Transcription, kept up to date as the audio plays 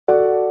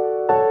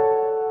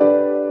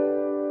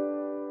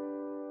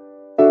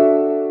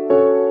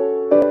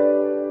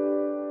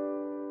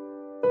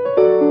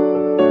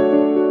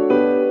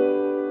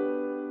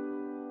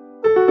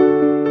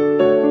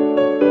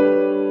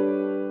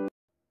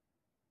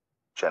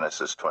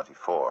Genesis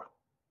 24.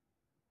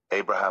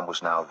 Abraham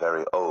was now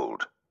very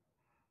old,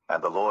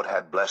 and the Lord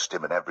had blessed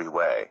him in every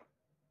way.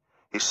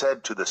 He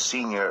said to the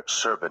senior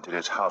servant in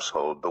his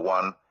household, the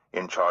one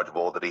in charge of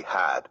all that he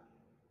had,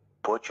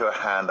 "Put your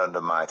hand under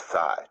my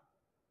thigh.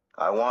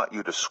 I want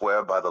you to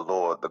swear by the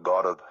Lord, the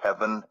God of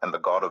heaven and the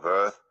God of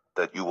earth,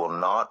 that you will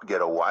not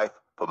get a wife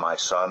for my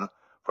son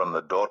from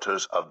the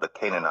daughters of the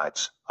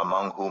Canaanites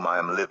among whom I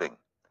am living,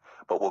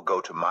 but will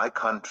go to my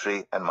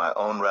country and my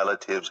own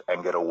relatives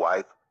and get a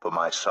wife for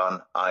my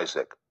son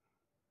Isaac."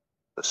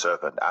 The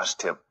servant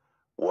asked him,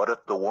 "What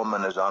if the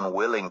woman is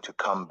unwilling to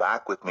come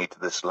back with me to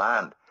this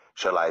land?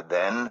 Shall I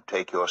then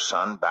take your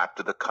son back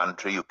to the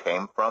country you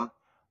came from?"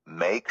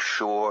 "Make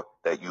sure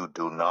that you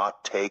do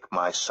not take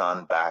my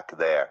son back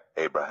there,"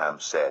 Abraham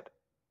said.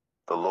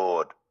 "The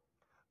Lord,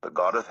 the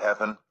God of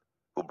heaven,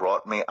 who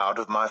brought me out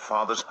of my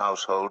father's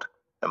household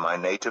and my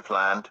native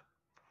land,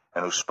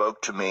 and who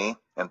spoke to me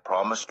and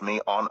promised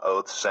me on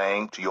oath,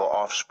 saying, 'To your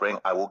offspring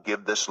I will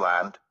give this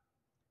land,'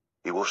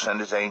 he will send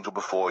his angel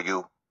before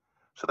you,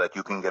 so that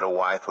you can get a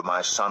wife for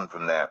my son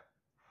from there.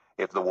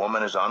 If the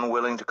woman is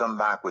unwilling to come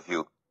back with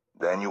you,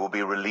 then you will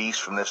be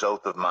released from this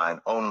oath of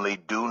mine. Only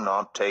do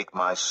not take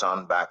my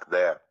son back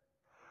there."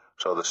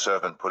 So the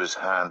servant put his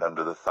hand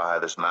under the thigh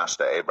of his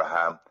master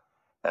Abraham,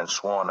 and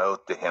swore an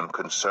oath to him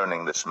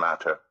concerning this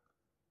matter.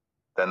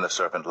 Then the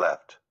servant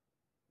left,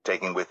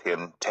 taking with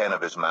him 10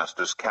 of his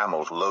master's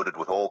camels loaded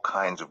with all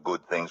kinds of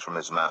good things from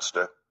his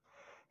master.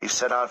 He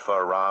set out for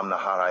Aram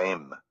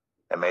Naharaim,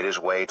 and made his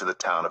way to the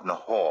town of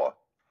Nahor.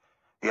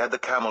 He had the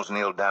camels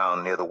kneel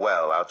down near the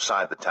well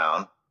outside the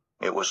town.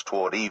 It was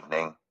toward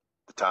evening,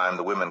 the time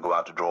the women go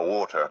out to draw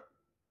water.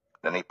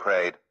 Then he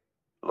prayed,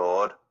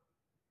 "Lord,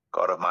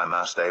 God of my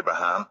master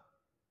Abraham,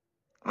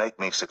 make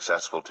me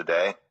successful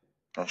today,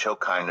 and show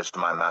kindness to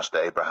my master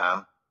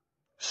Abraham.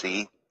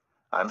 See,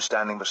 I am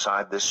standing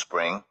beside this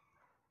spring,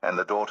 and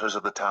the daughters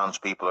of the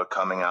townspeople are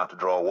coming out to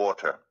draw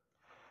water.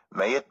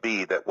 May it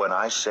be that when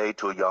I say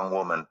to a young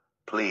woman,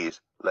 'Please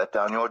let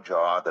down your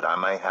jar that I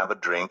may have a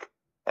drink,'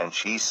 and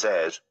she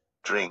says,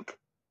 'Drink,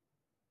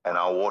 and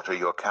I'll water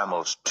your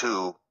camels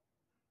too,'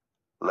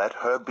 let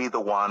her be the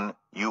one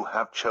you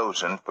have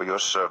chosen for your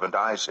servant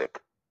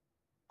Isaac.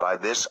 By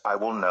this I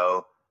will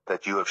know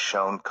that you have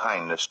shown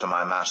kindness to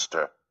my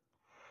master."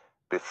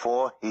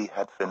 Before he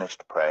had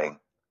finished praying,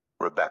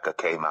 Rebekah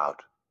came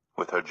out,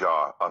 with her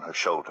jar on her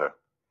shoulder.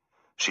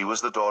 She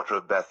was the daughter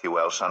of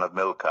Bethuel, son of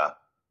Milcah,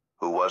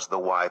 who was the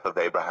wife of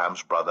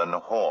Abraham's brother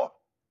Nahor.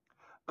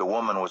 The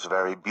woman was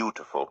very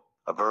beautiful,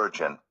 a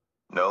virgin.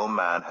 No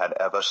man had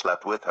ever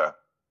slept with her.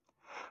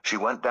 She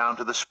went down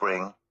to the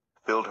spring,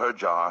 filled her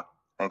jar,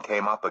 and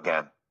came up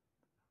again.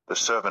 The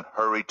servant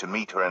hurried to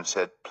meet her and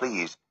said,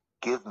 "Please,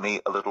 give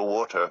me a little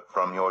water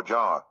from your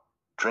jar."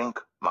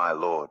 "Drink, my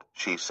lord,"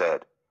 she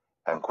said,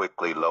 and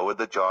quickly lowered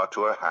the jar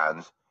to her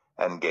hands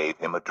and gave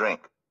him a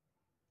drink.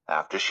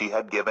 After she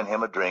had given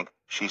him a drink,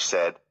 she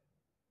said,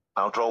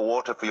 "I'll draw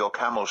water for your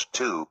camels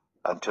too,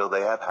 until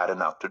they have had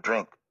enough to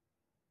drink."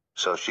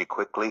 So she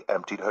quickly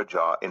emptied her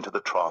jar into the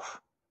trough,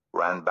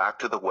 ran back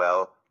to the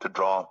well to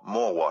draw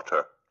more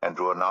water, and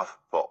drew enough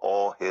for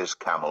all his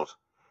camels.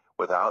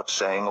 Without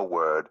saying a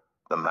word,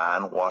 the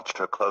man watched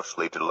her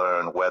closely to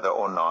learn whether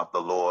or not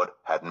the Lord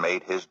had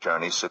made his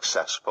journey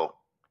successful.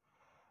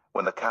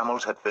 When the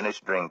camels had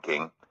finished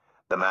drinking,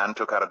 the man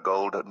took out a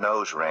gold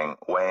nose ring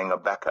weighing a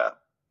beka,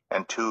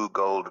 and 2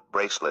 gold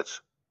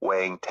bracelets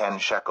weighing 10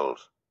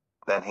 shekels.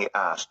 Then he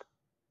asked,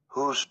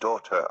 "Whose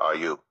daughter are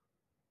you?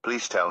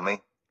 Please tell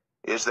me,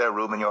 is there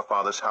room in your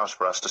father's house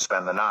for us to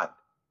spend the night?"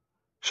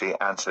 She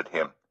answered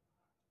him,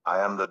 "I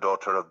am the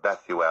daughter of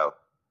Bethuel,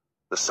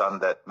 the son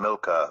that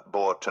Milcah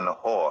bore to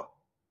Nahor."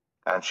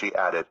 And she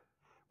added,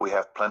 "We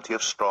have plenty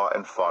of straw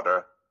and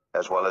fodder,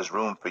 as well as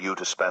room for you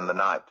to spend the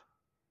night."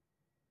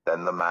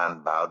 Then the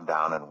man bowed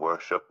down and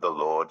worshipped the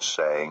Lord,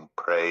 saying,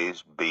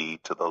 "Praise be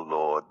to the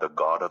Lord, the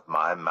God of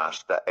my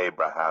master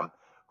Abraham,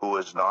 who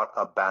has not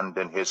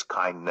abandoned his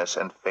kindness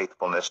and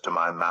faithfulness to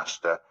my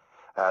master.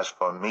 As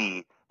for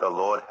me, the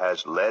Lord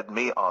has led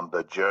me on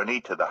the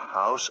journey to the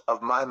house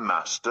of my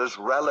master's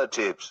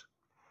relatives."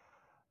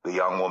 The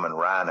young woman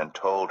ran and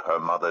told her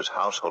mother's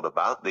household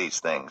about these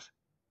things.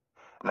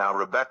 Now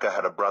Rebekah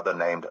had a brother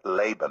named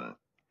Laban,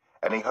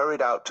 and he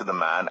hurried out to the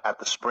man at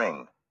the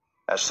spring.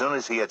 As soon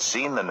as he had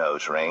seen the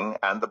nose ring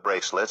and the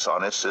bracelets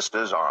on his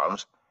sister's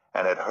arms,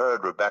 and had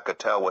heard Rebekah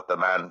tell what the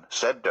man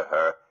said to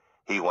her,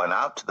 he went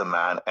out to the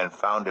man and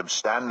found him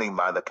standing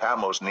by the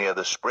camels near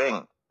the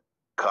spring.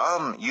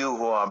 "Come, you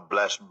who are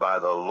blessed by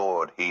the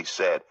Lord," he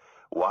said.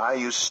 "Why are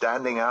you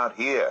standing out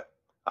here?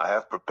 I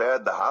have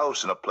prepared the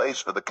house and a place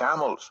for the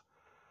camels."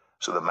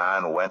 So the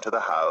man went to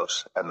the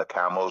house, and the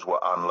camels were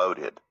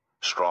unloaded.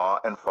 Straw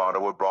and fodder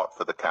were brought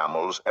for the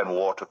camels, and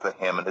water for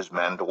him and his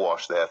men to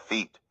wash their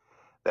feet.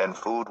 Then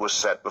food was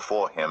set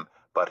before him,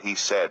 but he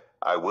said,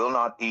 "I will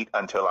not eat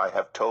until I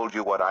have told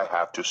you what I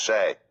have to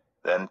say."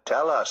 "Then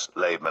tell us,"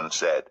 Laban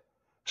said.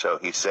 So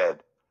he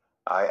said,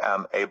 "I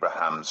am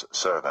Abraham's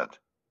servant.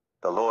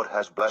 The Lord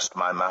has blessed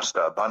my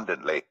master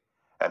abundantly,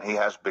 and he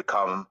has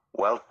become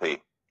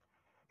wealthy.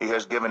 He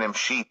has given him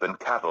sheep and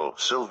cattle,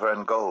 silver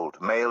and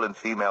gold, male and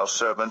female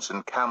servants,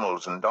 and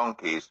camels and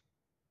donkeys.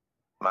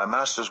 My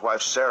master's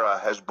wife Sarah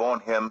has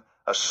borne him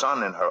a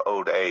son in her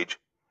old age,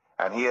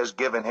 and he has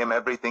given him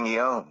everything he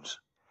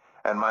owns.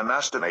 And my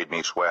master made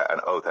me swear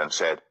an oath and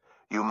said,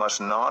 You must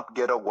not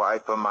get a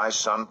wife for my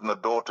son from the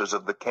daughters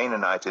of the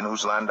Canaanites in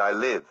whose land I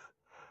live,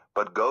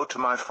 but go to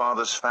my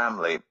father's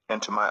family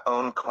and to my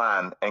own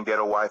clan and get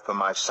a wife for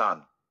my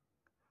son.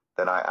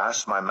 Then I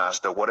asked my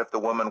master, What if the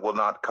woman will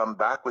not come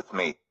back with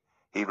me?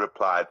 He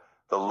replied,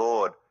 The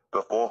Lord,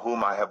 before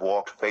whom I have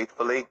walked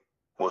faithfully,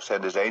 will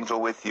send his angel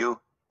with you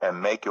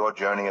and make your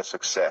journey a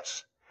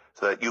success,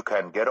 so that you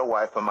can get a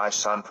wife for my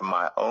son from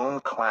my own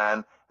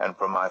clan and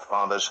from my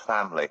father's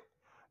family.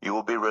 You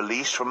will be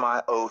released from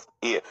my oath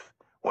if,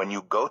 when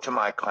you go to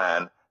my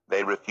clan,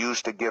 they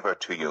refuse to give her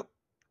to you.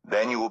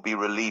 Then you will be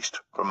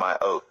released from my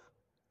oath.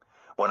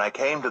 When I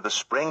came to the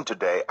spring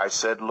today, I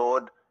said,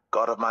 Lord,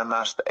 God of my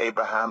master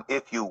Abraham,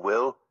 if you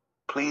will,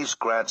 please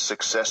grant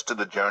success to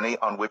the journey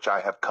on which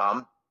I have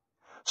come.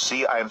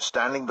 See, I am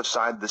standing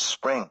beside this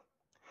spring.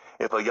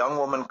 If a young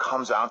woman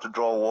comes out to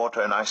draw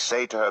water, and I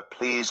say to her,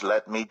 Please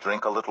let me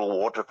drink a little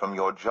water from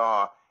your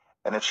jar,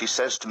 and if she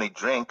says to me,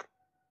 Drink,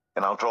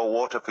 and I'll draw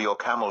water for your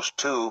camels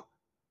too,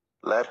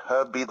 let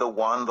her be the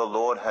one the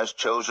Lord has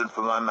chosen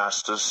for my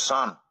master's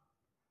son.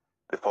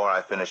 Before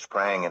I finished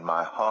praying in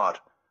my heart,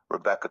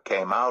 Rebekah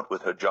came out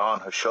with her jar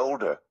on her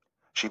shoulder.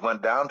 She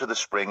went down to the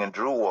spring and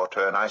drew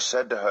water, and I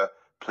said to her,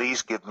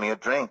 Please give me a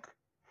drink.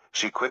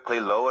 She quickly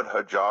lowered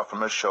her jar from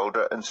her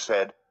shoulder and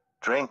said,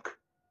 Drink,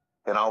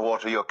 and I'll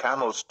water your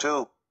camels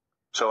too.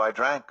 So I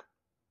drank,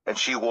 and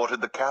she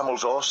watered the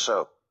camels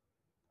also.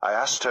 I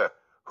asked her,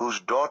 Whose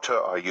daughter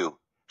are you?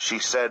 She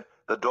said,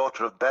 The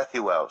daughter of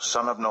Bethuel,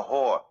 son of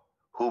Nahor,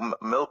 whom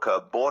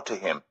Milcah bore to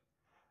him.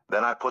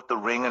 Then I put the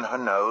ring in her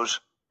nose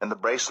and the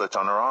bracelets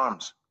on her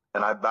arms,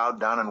 and I bowed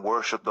down and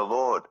worshipped the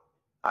Lord.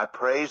 I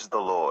praised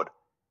the Lord,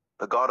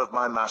 the God of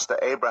my master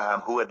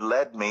Abraham, who had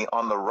led me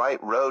on the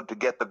right road to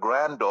get the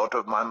granddaughter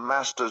of my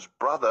master's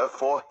brother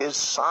for his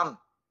son.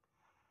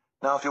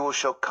 Now if you will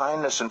show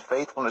kindness and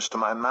faithfulness to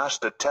my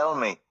master, tell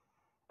me,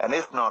 and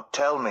if not,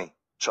 tell me,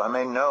 so I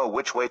may know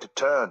which way to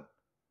turn.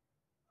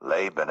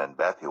 Laban and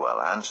Bethuel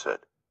answered,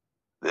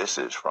 This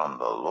is from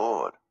the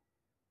Lord.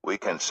 We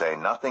can say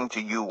nothing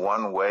to you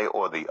one way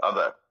or the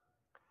other.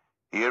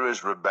 Here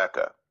is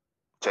Rebekah.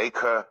 Take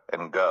her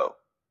and go,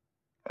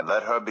 and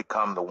let her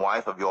become the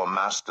wife of your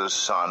master's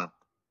son,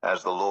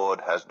 as the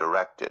Lord has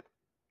directed.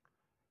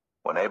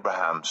 When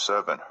Abraham's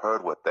servant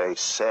heard what they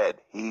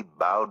said, he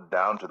bowed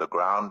down to the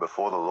ground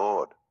before the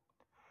Lord.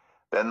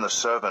 Then the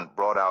servant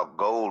brought out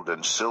gold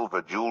and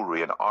silver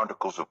jewelry and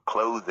articles of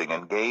clothing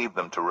and gave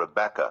them to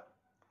Rebekah.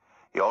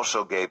 He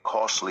also gave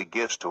costly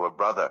gifts to her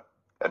brother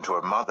and to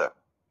her mother.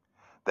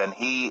 Then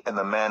he and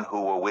the men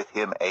who were with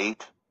him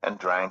ate and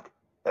drank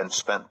and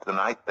spent the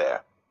night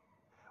there.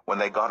 When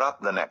they got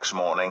up the next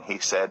morning, he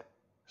said,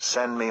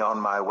 Send me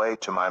on my way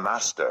to my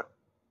master.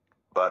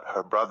 But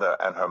her brother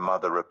and her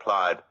mother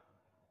replied,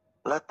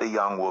 Let the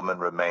young woman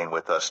remain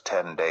with us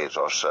 10 days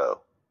or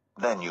so.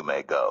 Then you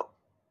may go.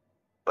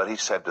 But he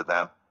said to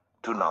them,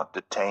 Do not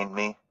detain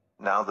me,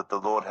 now that the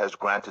Lord has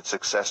granted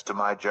success to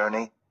my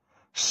journey.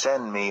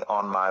 Send me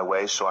on my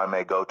way so I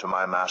may go to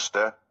my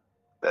master.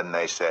 Then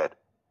they said,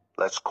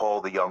 Let's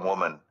call the young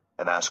woman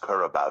and ask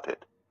her about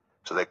it.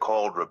 So they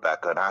called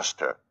Rebekah and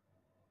asked her,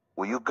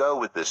 Will you go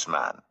with this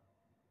man?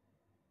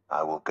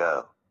 I will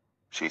go,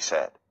 she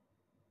said.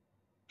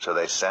 So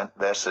they sent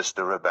their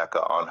sister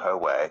Rebekah on her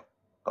way,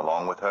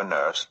 along with her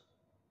nurse,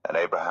 and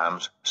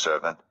Abraham's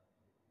servant,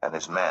 and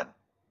his men.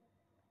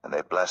 And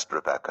they blessed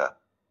Rebekah,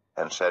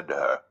 and said to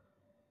her,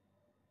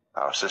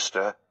 Our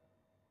sister,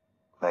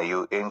 may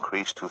you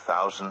increase to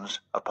thousands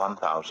upon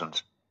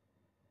thousands.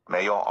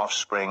 May your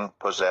offspring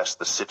possess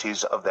the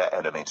cities of their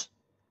enemies.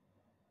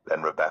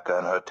 Then Rebekah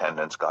and her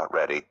attendants got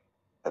ready,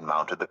 and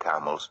mounted the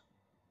camels,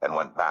 and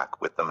went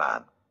back with the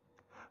man.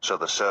 So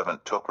the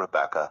servant took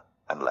Rebekah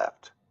and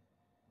left.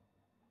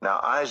 Now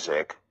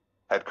Isaac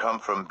had come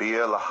from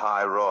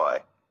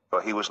Beer-lahai-roi,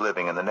 for he was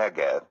living in the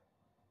Negev.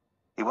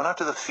 He went out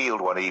to the field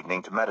one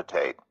evening to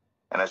meditate,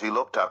 and as he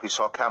looked up, he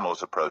saw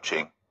camels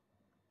approaching.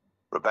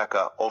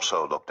 Rebekah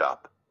also looked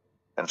up,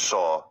 and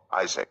saw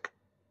Isaac.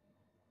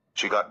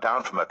 She got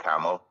down from her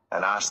camel,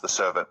 and asked the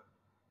servant,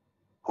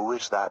 Who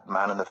is that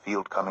man in the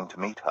field coming to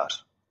meet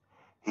us?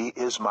 He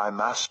is my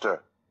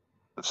master,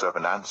 the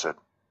servant answered.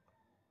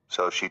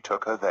 So she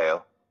took her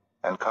veil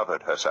and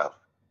covered herself.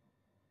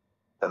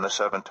 Then the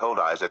servant told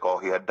Isaac all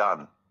he had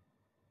done.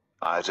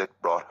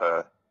 Isaac brought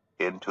her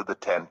into the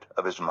tent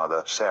of his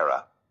mother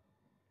Sarah,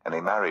 and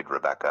he married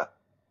Rebekah.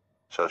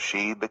 So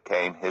she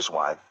became his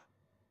wife,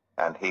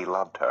 and he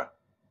loved her.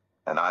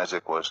 And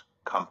Isaac was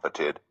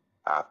comforted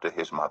after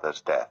his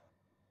mother's death.